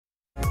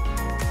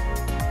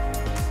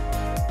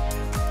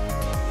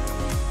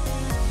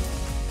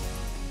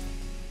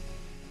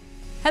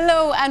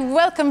Hello and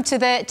welcome to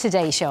the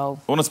Today Show.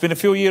 Well, it's been a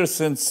few years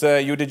since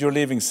you did your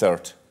leaving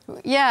cert.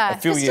 Yeah, a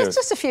few years.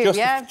 Just a few,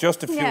 yeah.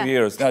 Just a few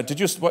years. Now, did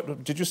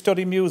you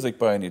study music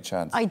by any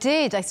chance? I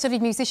did. I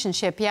studied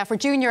musicianship, yeah, for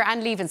junior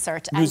and leaving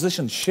cert.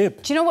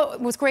 Musicianship? Do you know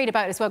what was great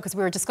about it as well, because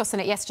we were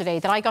discussing it yesterday,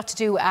 that I got to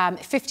do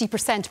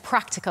 50%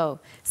 practical.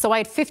 So I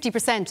had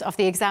 50% of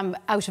the exam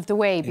out of the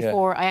way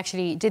before I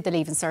actually did the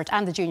leaving cert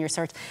and the junior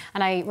cert.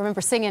 And I remember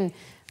singing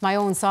my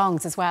own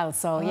songs as well,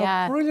 so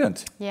yeah.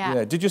 Brilliant.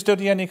 Yeah. Did you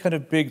study any kind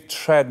of big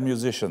trad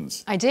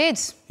musicians? I did.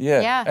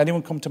 Yeah.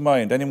 Anyone come to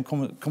mind? Anyone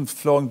come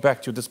flowing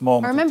back to you this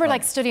moment? I remember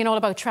like studying all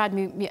about trad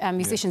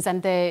musicians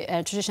and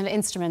the traditional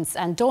instruments,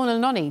 and Donal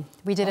Lunny.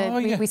 We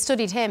did we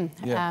studied him.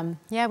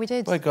 Yeah, we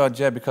did. My God,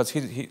 yeah, because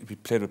he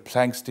played with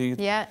Planksteed.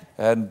 Yeah.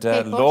 And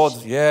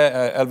loads,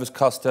 Elvis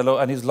Costello,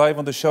 and he's live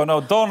on the show now.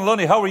 Donal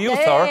Lunny, how are you,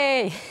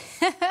 sir?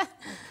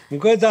 I'm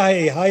good,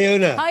 Dáithí. Hi,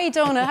 Una. Hi,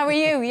 Donal. How are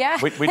you? Yeah.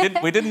 We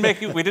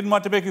didn't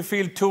want to make you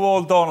feel too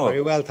old, Donal.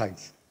 Very well,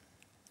 thanks.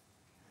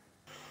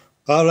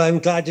 Well, I'm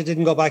glad you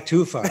didn't go back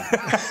too far.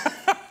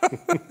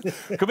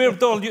 Come here,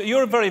 Donal.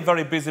 You're a very,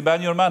 very busy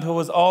man. You're a man who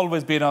has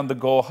always been on the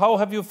go. How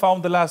have you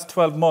found the last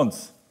 12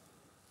 months?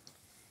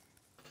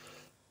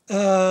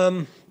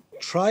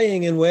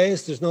 Trying in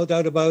ways, there's no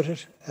doubt about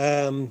it.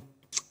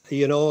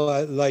 You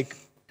know, like,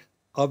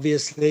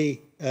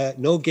 obviously,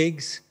 no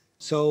gigs.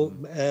 So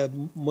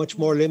much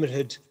more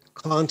limited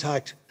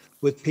contact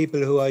with people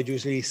who I'd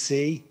usually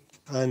see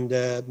and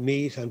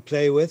meet and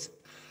play with.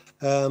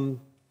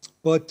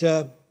 But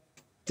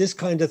this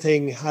kind of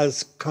thing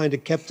has kind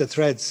of kept the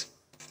threads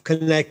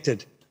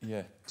connected.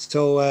 Yeah.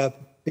 So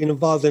being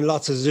involved in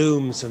lots of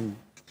Zooms and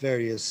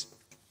various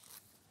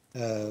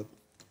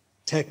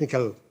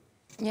technical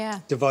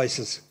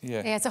devices.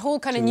 Yeah, it's a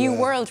whole kind of new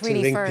world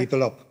really to link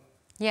people up.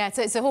 Yeah,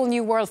 it's a whole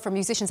new world for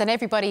musicians, and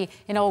everybody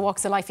in all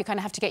walks of life. You kind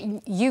of have to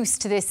get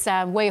used to this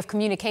way of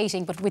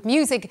communicating. But with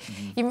music,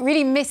 you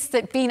really miss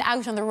being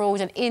out on the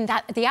road and in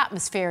the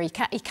atmosphere. You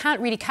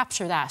can't really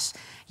capture that,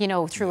 you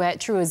know, through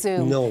a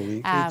Zoom. No,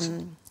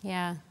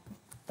 yeah.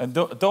 And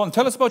Don,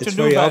 tell us about your new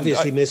band. It's very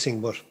obviously missing,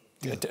 but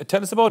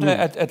tell us about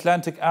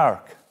Atlantic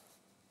Arc.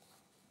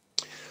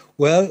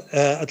 Well,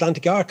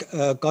 Atlantic Arc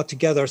got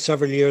together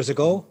several years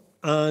ago,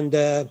 and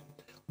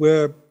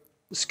we're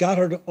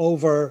scattered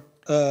over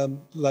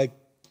like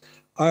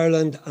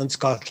Ireland and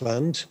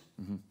Scotland,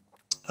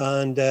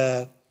 and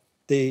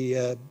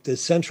the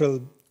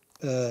central,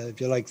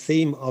 if you like,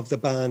 theme of the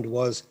band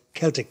was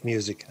Celtic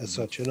music as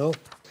such, you know.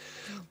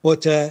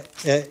 But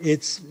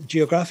it's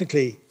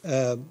geographically,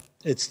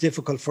 it's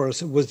difficult for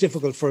us. It was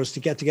difficult for us to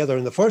get together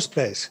in the first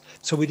place,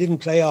 so we didn't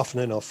play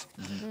often enough.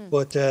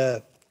 But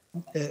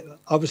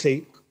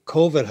obviously,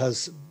 COVID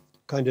has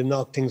kind of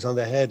knocked things on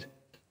the head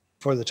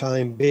for the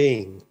time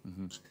being.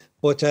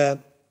 But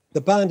the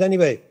band,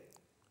 anyway,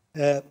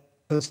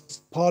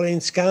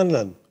 Pauline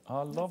Scanlon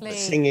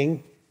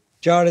singing,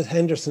 Jared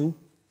Henderson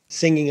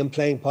singing and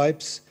playing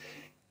pipes,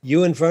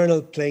 Ewan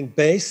Vernal playing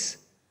bass,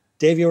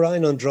 Davy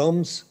Ryan on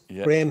drums,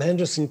 Graham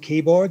Henderson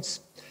keyboards,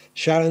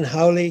 Sharon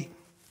Howley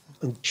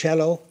on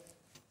cello,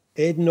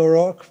 Aidan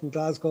O'Rourke from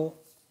Glasgow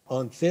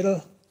on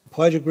fiddle,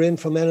 Poidir Grin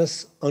from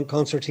Ennis on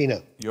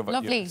concertina.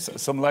 Lovely.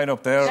 Some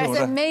lineup there. There's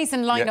an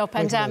amazing lineup,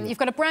 and you've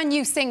got a brand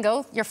new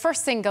single. Your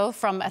first single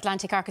from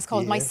Atlantic Arc is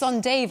called My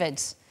Son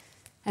David.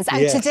 And it's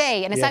out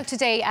today, and it's out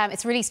today.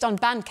 It's released on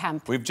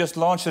Bandcamp. We've just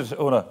launched it,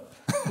 Una.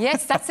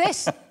 Yes, that's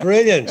it.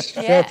 Brilliant.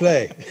 Fair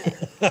play.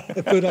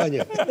 Good on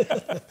you.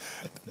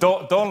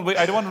 Donal,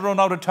 I don't want to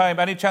run out of time.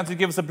 Any chance you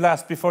give us a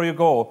blast before you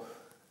go?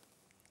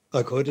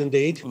 I could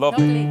indeed.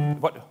 Lovely.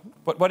 What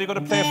are you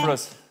going to play for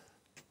us?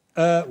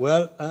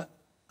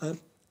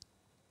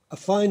 A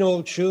fine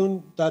old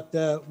tune that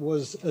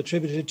was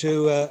attributed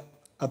to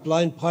a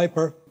blind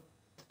piper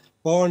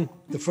born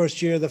the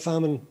first year of the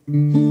famine.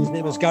 His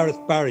name is Gareth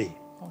Barry.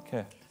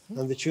 Okay.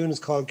 And the tune is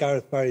called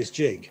Gareth Barry's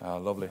Jig. Ah,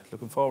 lovely.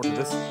 Looking forward to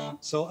this.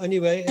 So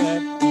anyway,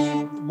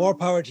 more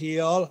power to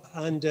you all.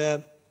 And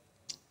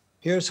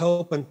here's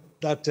hoping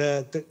that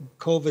the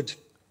COVID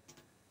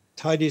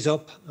tidies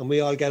up and we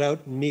all get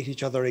out and meet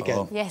each other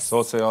again. Yes.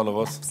 So say all of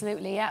us.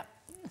 Absolutely, yeah.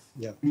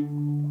 Yeah.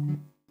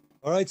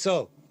 All right,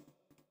 so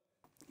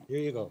here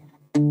you go.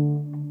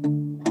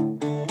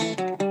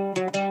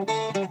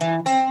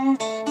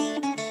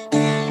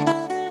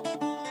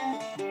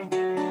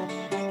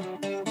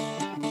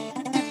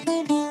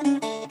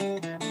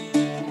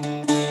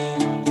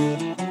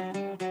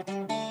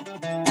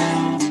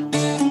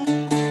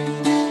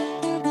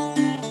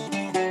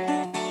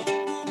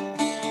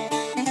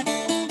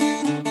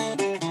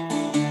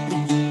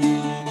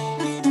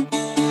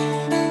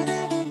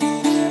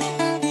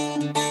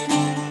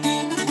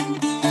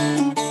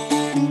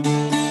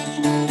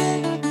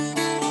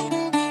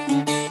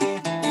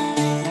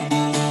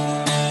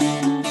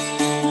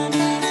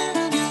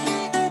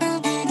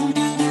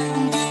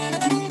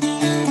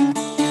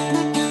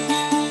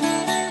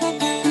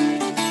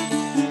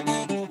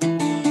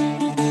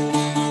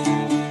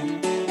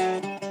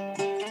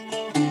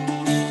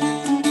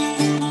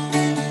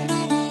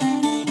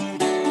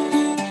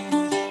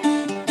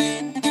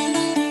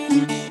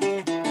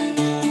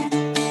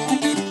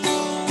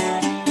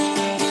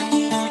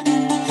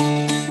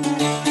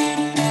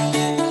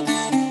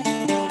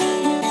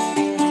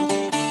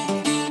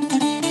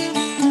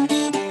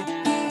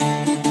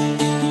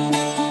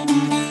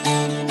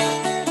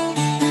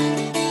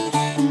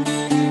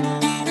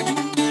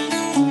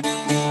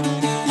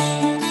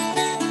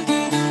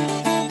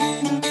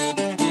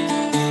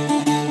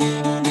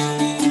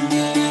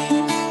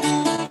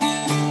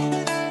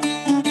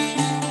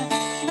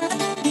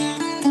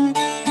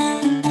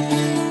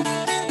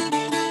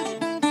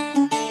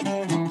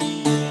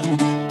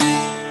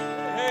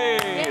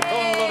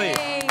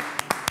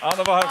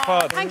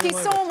 thank you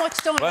so much,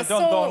 Donal. Well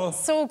done, Donal.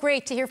 So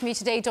great to hear from you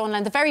today, Donal.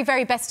 And the very,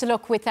 very best of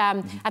luck with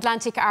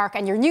Atlantic Arc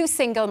and your new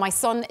single, My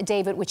Son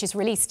David, which is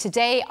released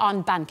today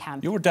on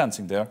Bandcamp. You were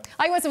dancing there.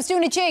 I was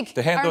doing a jig.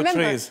 The Hendo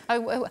trees.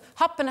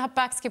 Hop and hop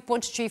back, skip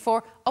 1, 2, 3,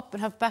 4. Up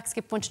and hop back,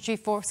 skip 1, 2, 3,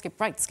 4. Skip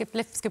right, skip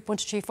left, skip 1,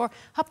 2, 3, 4.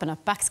 Hop and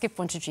hop back, skip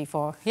 1, 2, 3,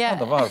 4. Yeah.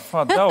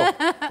 Now,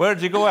 where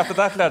did you go after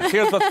that, lad?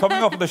 Here's what's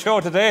coming up in the show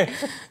today.